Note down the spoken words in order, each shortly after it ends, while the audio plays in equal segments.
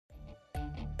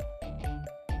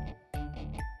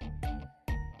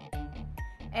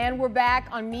And we're back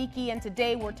on Meeke, and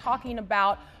today we're talking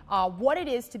about what it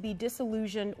is to be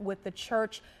disillusioned with the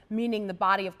church, meaning the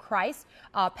body of Christ.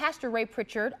 Pastor Ray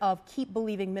Pritchard of Keep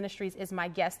Believing Ministries is my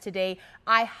guest today.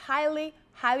 I highly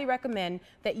recommend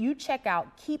that you check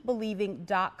out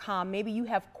keepbelieving.com. Maybe you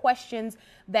have questions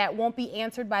that won't be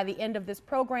answered by the end of this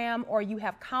program, or you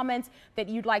have comments that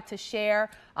you'd like to share.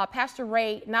 Pastor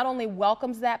Ray not only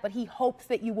welcomes that, but he hopes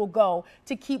that you will go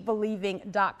to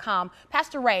keepbelieving.com.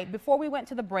 Pastor Ray, before we went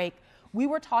to the break, we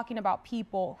were talking about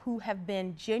people who have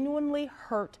been genuinely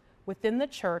hurt within the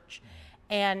church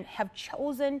and have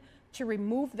chosen to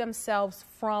remove themselves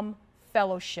from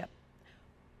fellowship.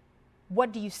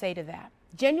 What do you say to that?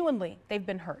 Genuinely, they've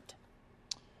been hurt.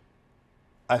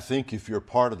 I think if you're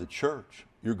part of the church,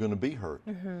 you're going to be hurt.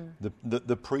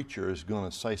 The preacher is going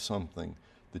to say something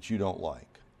that you don't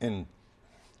like. And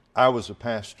I was a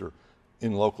pastor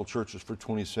in local churches for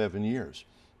 27 years.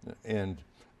 And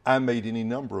I made any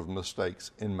number of mistakes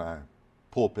in my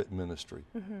pulpit ministry.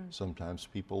 Sometimes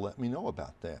people let me know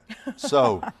about that.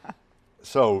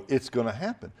 So it's going to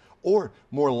happen. Or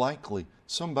more likely,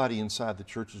 somebody inside the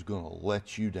church is going to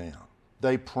let you down.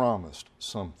 They promised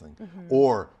something,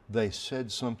 or they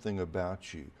said something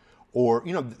about you. Or,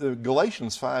 you know,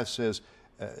 Galatians 5 says,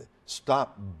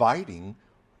 stop biting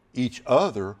each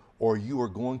other or you are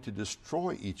going to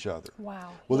destroy each other. Wow.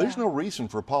 Well, there's no reason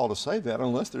for Paul to say that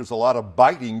unless there's a lot of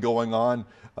biting going on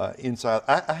inside.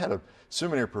 I had a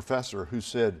seminary professor who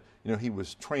said, you know, he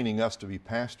was training us to be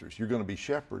pastors. You're going to be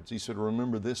shepherds. He said,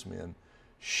 remember this, men,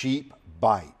 sheep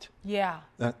bite. Yeah.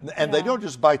 And they don't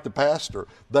just bite the pastor,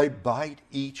 they bite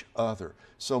each other.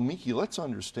 So, Meeke, let's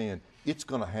understand, it's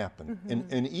going to happen.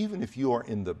 And even if you are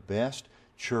in the best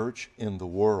church in the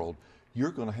world,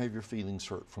 you're going to have your feelings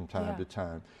hurt from time to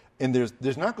time. And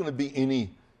there's not going to be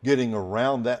any getting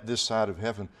around that this side of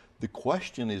heaven. The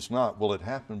question is not, will it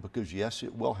happen? Because yes,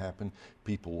 it will happen.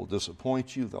 People will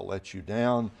disappoint you. They'll let you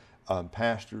down.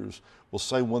 Pastors will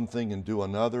say one thing and do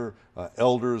another.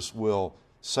 Elders will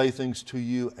say things to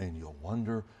you and you'll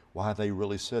wonder why they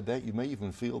really said that. You may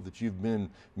even feel that you've been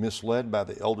misled by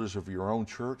the elders of your own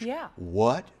church. Yeah.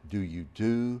 What do you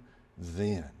do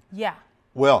then? Yeah.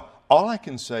 Well, all I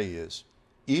can say is,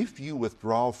 if you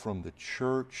withdraw from the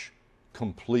church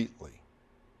completely,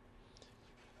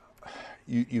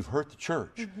 you've hurt the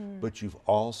church, but you've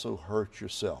also hurt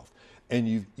yourself. And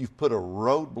you've put a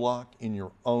roadblock in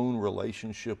your own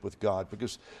relationship with God,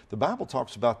 because the Bible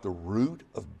talks about the root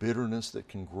of bitterness that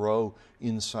can grow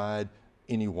inside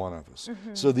any one of us.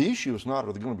 So the issue is not,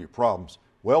 are there going to be problems?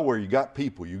 Well, where you got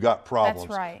people, you got problems.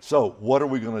 That's right. So what are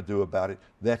we going to do about it?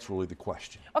 That's really the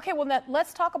question. Okay, well,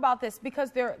 let's talk about this,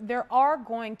 because there are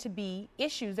going to be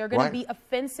issues. There are going to be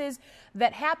offenses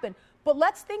that happen. But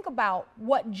let's think about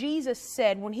what Jesus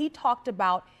said when he talked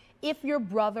about if your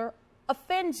brother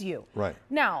offends you. Right.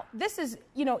 Now, this is,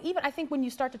 you know, even I think when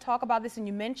you start to talk about this and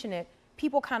you mention it,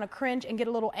 people kind of cringe and get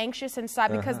a little anxious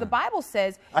inside, because the Bible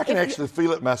says, I can actually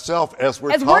feel it myself as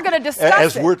we're going to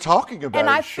discuss we're talking about it. And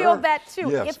I feel that too.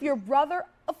 Yes. If your brother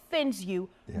offends you,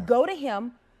 go to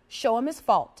him, show him his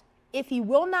fault. If he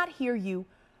will not hear you,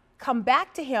 come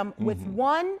back to him with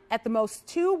one, at the most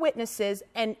two witnesses,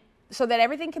 and so that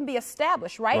everything can be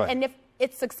established, right? And if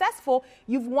it's successful,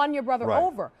 you've won your brother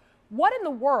over. What in the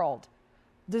world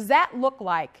does that look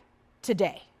like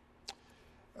today?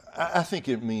 I think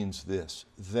it means this,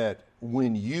 that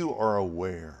when you are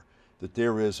aware that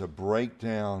there is a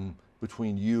breakdown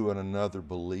between you and another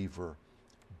believer,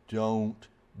 don't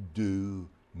do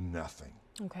nothing.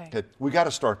 Okay. We got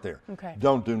to start there. Okay.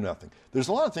 Don't do nothing. There's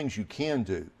a lot of things you can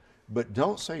do, but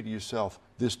don't say to yourself,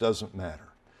 this doesn't matter.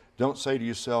 Don't say to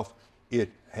yourself,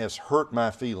 it has hurt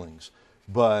my feelings,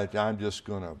 but I'm just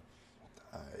going to,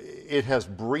 it has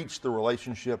breached the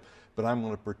relationship, but I'm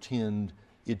going to pretend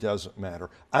it doesn't matter.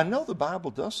 I know the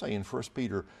Bible does say in 1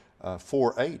 Peter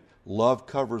 4:8, love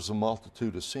covers a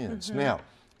multitude of sins. Now,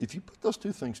 if you put those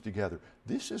two things together,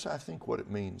 this is, I think, what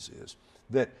it means is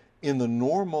that in the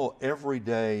normal,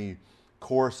 everyday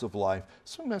course of life,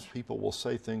 sometimes people will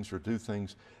say things or do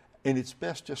things, and it's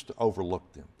best just to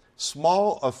overlook them.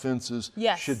 Small offenses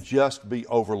should just be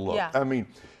overlooked. I mean,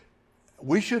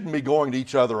 we shouldn't be going to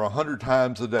each other 100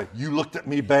 times a day. You looked at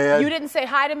me bad. You didn't say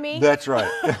hi to me. That's right.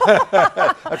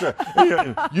 That's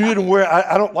right. You didn't wear,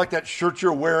 I don't like that shirt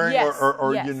you're wearing,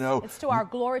 or you know. It's to our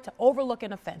glory to overlook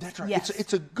an offense. That's right.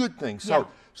 It's a good thing. So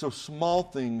small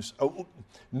things,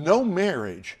 no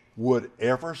marriage would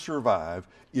ever survive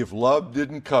if love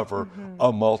didn't cover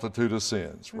a multitude of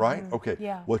sins, right? Okay.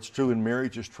 What's true in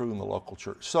marriage is true in the local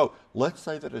church. So let's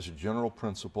say that as a general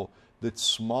principle, that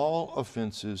small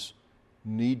offenses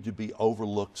need to be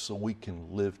overlooked so we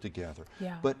can live together.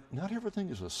 Yeah. But not everything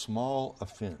is a small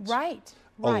offense. Right.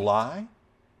 A lie,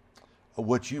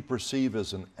 what you perceive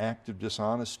as an act of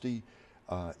dishonesty,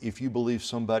 if you believe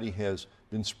somebody has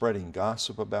been spreading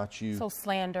gossip about you. So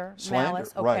slander,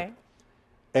 malice, okay. Right.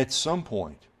 At some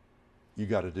point, you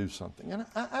got to do something. And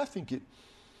I think it,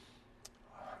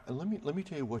 let me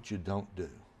tell you what you don't do.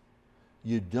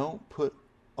 You don't put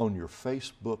on your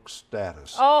Facebook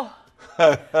status. Oh,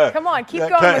 come on, keep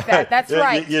going with that. That's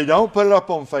right. You don't put it up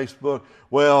on Facebook.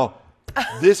 Well,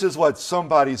 this is what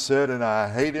somebody said, and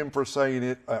I hate him for saying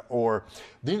it. Or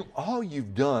then all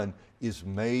you've done is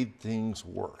made things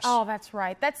worse. Oh, that's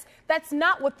right. That's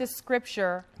not what this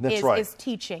scripture is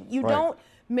teaching. You don't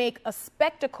make a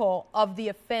spectacle of the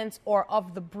offense or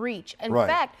of the breach. In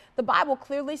fact, the Bible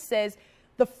clearly says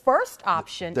the first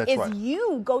option is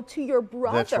you go to your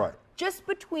brother, just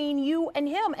between you and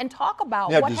him, and talk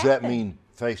about what happened. Now, does that mean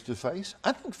face-to-face?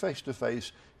 I think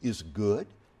face-to-face is good.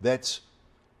 That's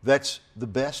the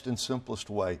best and simplest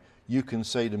way. You can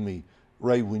say to me,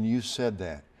 Ray, when you said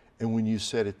that, and when you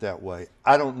said it that way,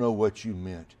 I don't know what you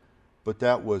meant, but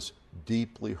that was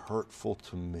deeply hurtful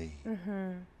to me.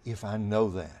 If I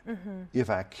know that, if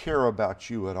I care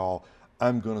about you at all,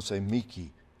 I'm going to say,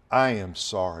 Meeke, I am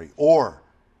sorry. Or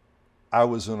I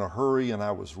was in a hurry and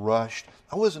I was rushed.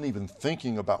 I wasn't even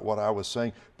thinking about what I was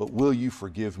saying, but will you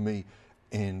forgive me?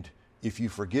 And if you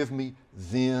forgive me,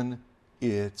 then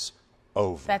it's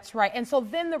over. That's right. And so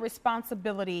then the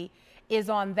responsibility is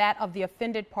on that of the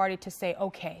offended party to say,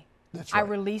 okay, I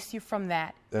release you from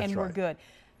that, and we're good.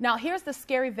 Now, here's the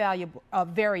scary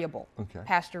variable,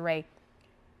 Pastor Ray.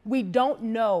 We don't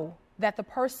know that the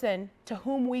person to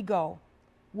whom we go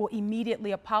will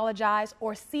immediately apologize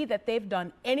or see that they've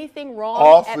done anything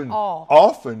wrong at all.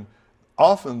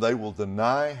 Often they will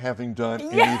deny having done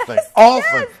anything.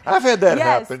 Often. I've had that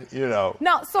happen, you know.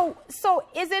 Now, so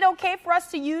is it okay for us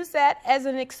to use that as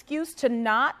an excuse to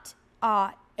not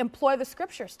employ the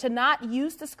scriptures, to not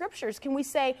use the scriptures? Can we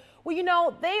say, well, you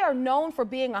know, they are known for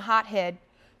being a hothead,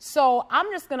 so I'm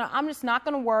just not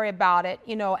gonna worry about it,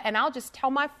 you know, and I'll just tell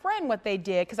my friend what they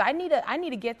did because I need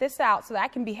to get this out so that I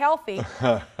can be healthy,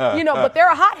 you know. But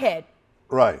they're a hothead.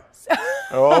 Right.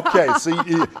 Okay. See,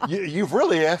 you've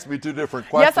really asked me two different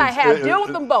questions. Yes, I have. Deal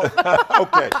with them both.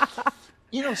 Okay.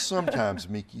 You know, sometimes,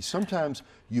 Meeke, sometimes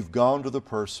you've gone to the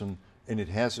person and it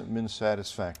hasn't been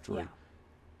satisfactory.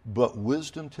 But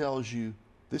wisdom tells you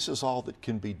this is all that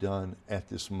can be done at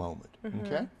this moment.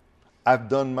 Okay? I've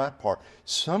done my part.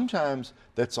 Sometimes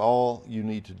that's all you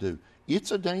need to do.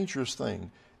 It's a dangerous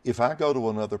thing. If I go to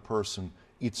another person,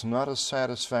 it's not a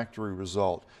satisfactory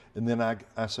result. And then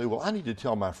I say, well, I need to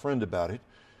tell my friend about it,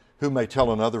 who may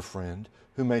tell another friend,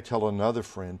 who may tell another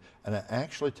friend. And I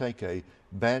actually take a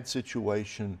bad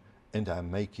situation and I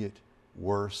make it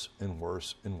worse and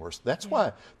worse and worse. That's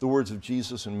why the words of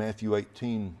Jesus in Matthew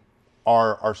 18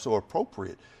 are so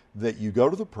appropriate, that you go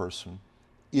to the person,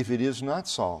 if it is not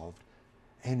solved,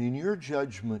 and in your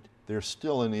judgment there's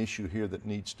still an issue here that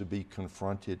needs to be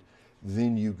confronted,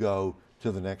 then you go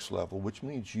to the next level, which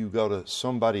means you go to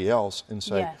somebody else and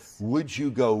say, would you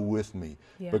go with me?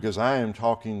 Because I am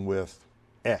talking with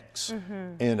X,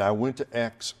 and I went to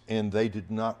X and they did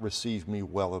not receive me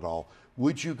well at all.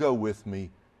 Would you go with me?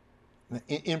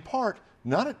 In part,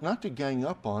 not to gang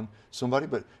up on somebody,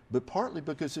 but partly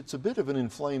because it's a bit of an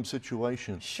inflamed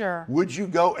situation. Sure. Would you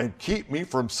go and keep me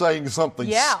from saying something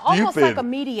stupid? Almost like a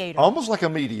mediator. Almost like a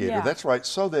mediator, that's right.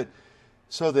 So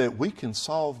that we can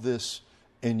solve this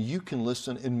and you can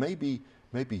listen, and maybe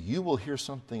you will hear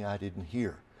something I didn't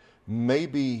hear.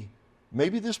 Maybe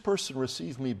this person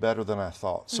received me better than I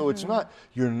thought. So it's not,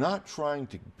 you're not trying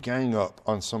to gang up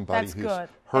on somebody who's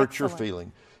hurt your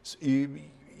feeling.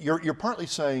 You're partly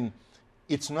saying,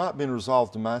 it's not been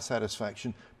resolved to my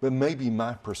satisfaction, but maybe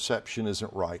my perception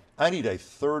isn't right. I need a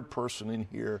third person in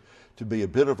here to be a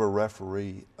bit of a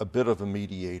referee, a bit of a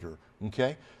mediator,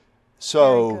 okay?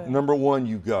 So, number one,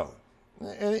 you go.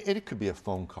 And it could be a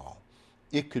phone call.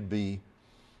 It could be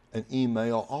an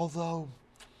email, although,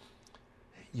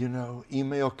 you know,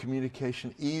 email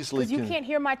communication easily because you can't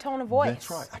hear my tone of voice. That's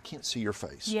right. I can't see your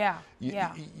face.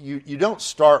 You don't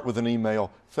start with an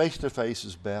email. Face-to-face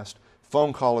is best.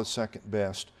 Phone call is second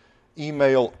best.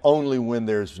 Email only when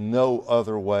there's no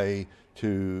other way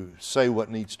to say what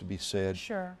needs to be said.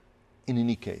 Sure. In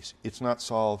any case, it's not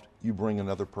solved. You bring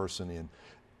another person in.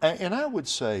 And I would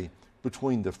say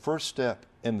between the first step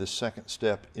and the second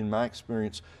step, in my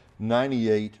experience,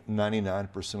 98,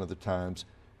 99% of the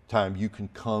time you can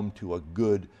come to a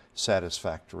good,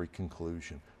 satisfactory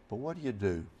conclusion. But what do you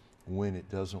do when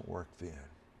it doesn't work then?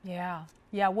 Yeah.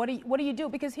 What do you do?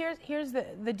 Because here's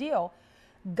the deal.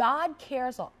 God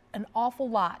cares an awful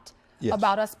lot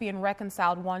about us being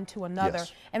reconciled one to another.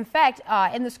 Yes. In fact,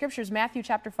 in the scriptures, Matthew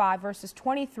chapter 5, verses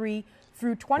 23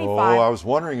 through 25. Oh, I was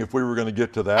wondering if we were going to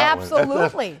get to that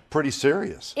Absolutely. That's pretty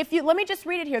serious. Let me just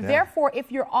read it here. Therefore,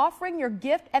 if you're offering your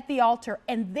gift at the altar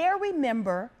and there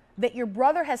remember that your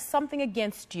brother has something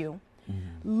against you,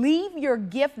 leave your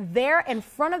gift there in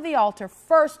front of the altar.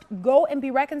 First, go and be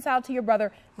reconciled to your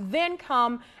brother. Then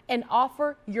come and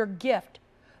offer your gift.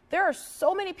 There are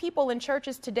so many people in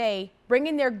churches today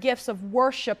bringing their gifts of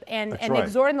worship and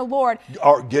exhorting the Lord.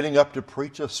 Or getting up to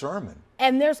preach a sermon.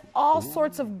 And there's all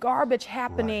sorts of garbage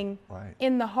happening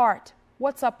in the heart.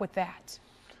 What's up with that?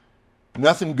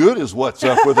 Nothing good is what's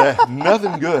up with that.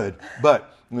 Nothing good.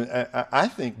 But I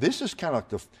think this is kind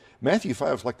of like Matthew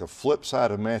 5 is like the flip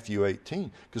side of Matthew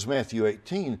 18, because Matthew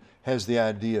 18 has the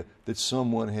idea that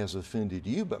someone has offended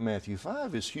you, but Matthew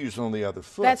 5 is huge on the other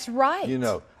foot. That's right. You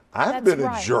know, I've been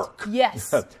a jerk.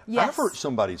 Yes. I've hurt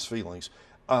somebody's feelings.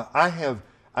 I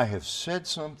have said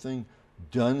something,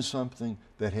 done something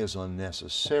that has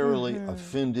unnecessarily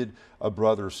offended a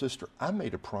brother or sister. I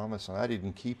made a promise and I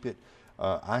didn't keep it.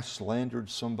 I slandered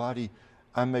somebody.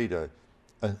 I made a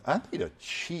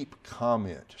cheap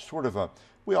comment, sort of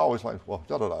we always like, well,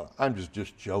 I'm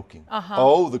just joking.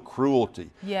 Oh, the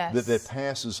cruelty that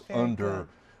passes under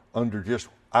just,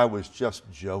 I was just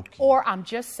joking. Or I'm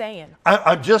just saying.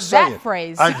 I'm just saying. That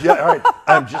phrase. All right.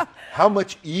 I'm just, how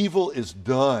much evil is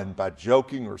done by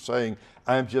joking or saying,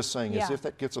 I'm just saying, as if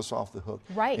that gets us off the hook.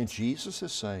 Right. And Jesus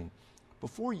is saying,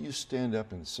 before you stand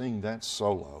up and sing that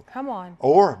solo. Come on.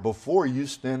 Or before you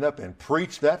stand up and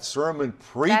preach that sermon,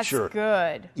 preacher. That's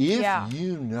good. If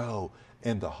you know,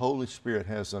 and the Holy Spirit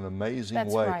has an amazing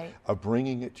way of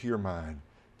bringing it to your mind,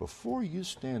 before you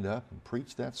stand up and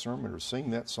preach that sermon or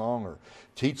sing that song or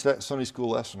teach that Sunday school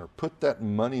lesson or put that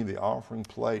money in the offering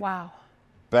plate,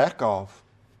 back off,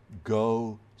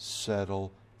 go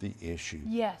settle the issue.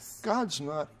 Yes. God's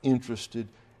not interested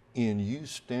in you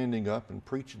standing up and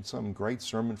preaching some great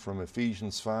sermon from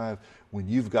Ephesians 5 when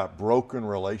you've got broken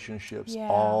relationships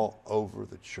all over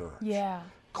the church.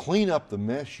 Clean up the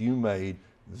mess you made,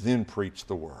 then preach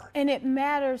the word. And it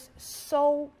matters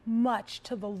so much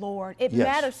to the Lord. It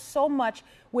matters so much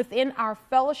within our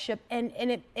fellowship, and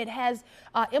it has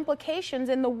implications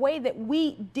in the way that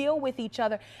we deal with each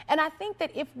other. And I think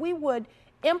that if we would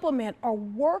implement or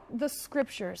work the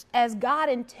scriptures as God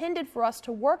intended for us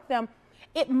to work them,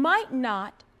 it might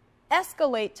not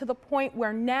escalate to the point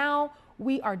where now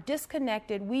we are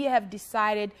disconnected. We have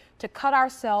decided to cut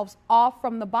ourselves off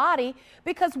from the body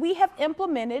because we have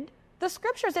implemented the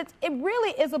scriptures. It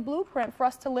really is a blueprint for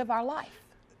us to live our life.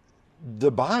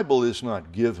 The Bible is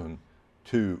not given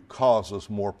to cause us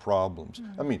more problems.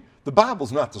 I mean, the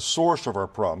Bible's not the source of our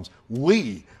problems.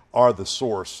 We are the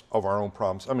source of our own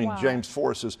problems. I mean, James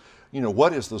 4 says, you know,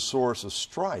 what is the source of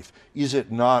strife? Is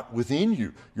it not within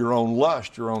you, your own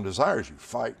lust, your own desires? You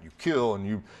fight, you kill,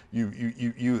 and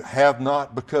you have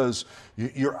not because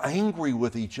you're angry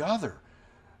with each other.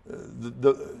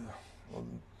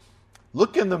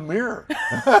 Look in the mirror.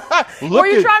 Were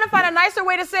you trying to find a nicer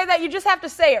way to say that? You just have to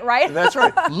say it, right? That's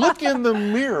right. Look in the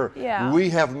mirror. We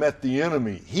have met the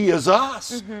enemy. He is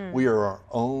us. We are our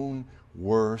own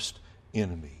worst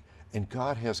enemy. And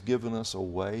God has given us a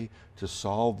way to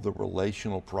solve the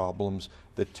relational problems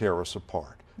that tear us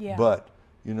apart. But,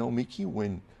 you know,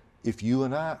 Meeke, if you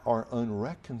and I are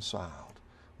unreconciled,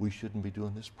 we shouldn't be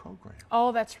doing this program.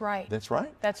 Oh, that's right. That's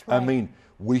right. That's right. I mean,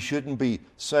 we shouldn't be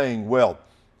saying, well,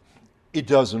 it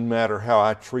doesn't matter how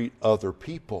I treat other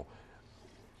people.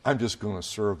 I'm just going to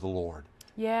serve the Lord.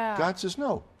 God says,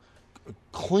 no,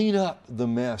 clean up the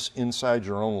mess inside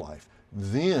your own life.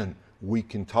 Then we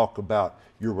can talk about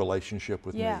your relationship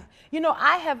with me. You know,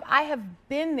 I have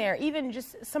been there, even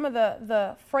just some of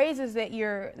the phrases that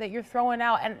you're throwing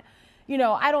out, and you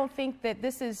know, I don't think that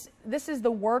this is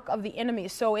the work of the enemy.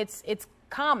 So it's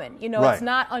common, you know, it's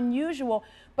not unusual,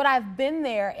 but I've been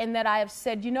there in that I have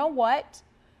said, you know what?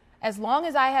 As long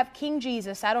as I have King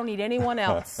Jesus, I don't need anyone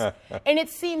else. And it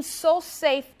seems so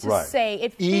safe to say.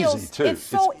 It feels it's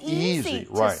so easy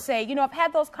to say. You know, I've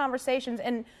had those conversations,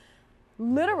 and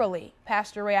literally,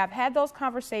 Pastor Ray, I've had those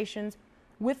conversations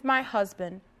with my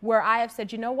husband where I have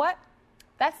said, you know what?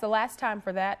 That's the last time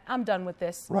for that. I'm done with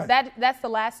this. That's the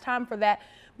last time for that.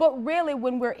 But really,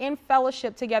 when we're in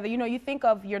fellowship together, you know, you think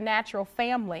of your natural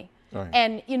family.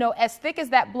 And, you know, as thick as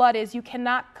that blood is, you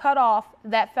cannot cut off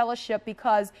that fellowship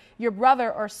because your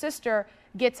brother or sister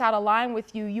gets out of line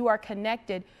with you. You are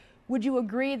connected. Would you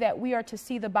agree that we are to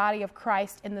see the body of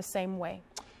Christ in the same way?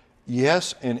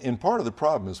 Yes, and part of the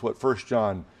problem is what 1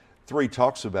 John 3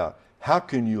 talks about. How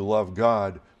can you love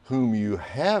God whom you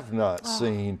have not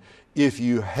seen, if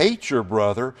you hate your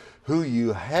brother who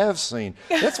you have seen.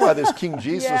 That's why this King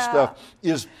Jesus stuff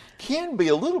can be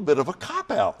a little bit of a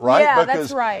cop-out, right? Yeah, because,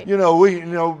 that's right.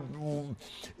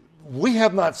 We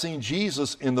have not seen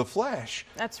Jesus in the flesh.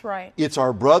 That's right. It's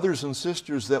our brothers and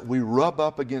sisters that we rub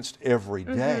up against every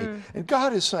day. And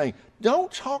God is saying,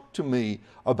 don't talk to me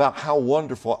about how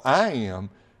wonderful I am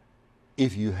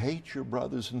if you hate your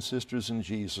brothers and sisters in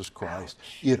Jesus Christ.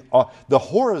 The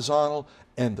horizontal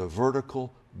and the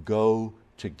vertical go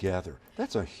together.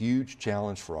 That's a huge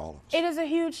challenge for all of us. It is a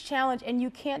huge challenge, and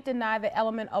you can't deny the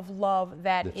element of love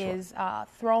that is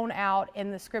thrown out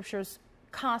in the scriptures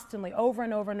constantly, over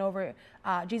and over and over.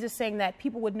 Jesus saying that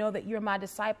people would know that you're my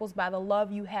disciples by the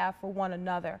love you have for one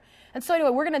another. And so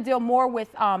anyway, we're going to deal more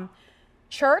with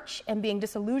church and being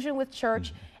disillusioned with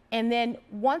church. And then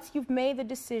once you've made the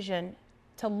decision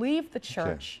to leave the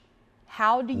church,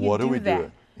 how do you do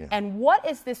that? And what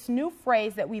is this new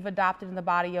phrase that we've adopted in the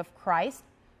body of Christ?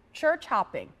 Church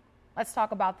hopping. Let's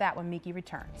talk about that when Meeke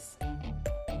returns.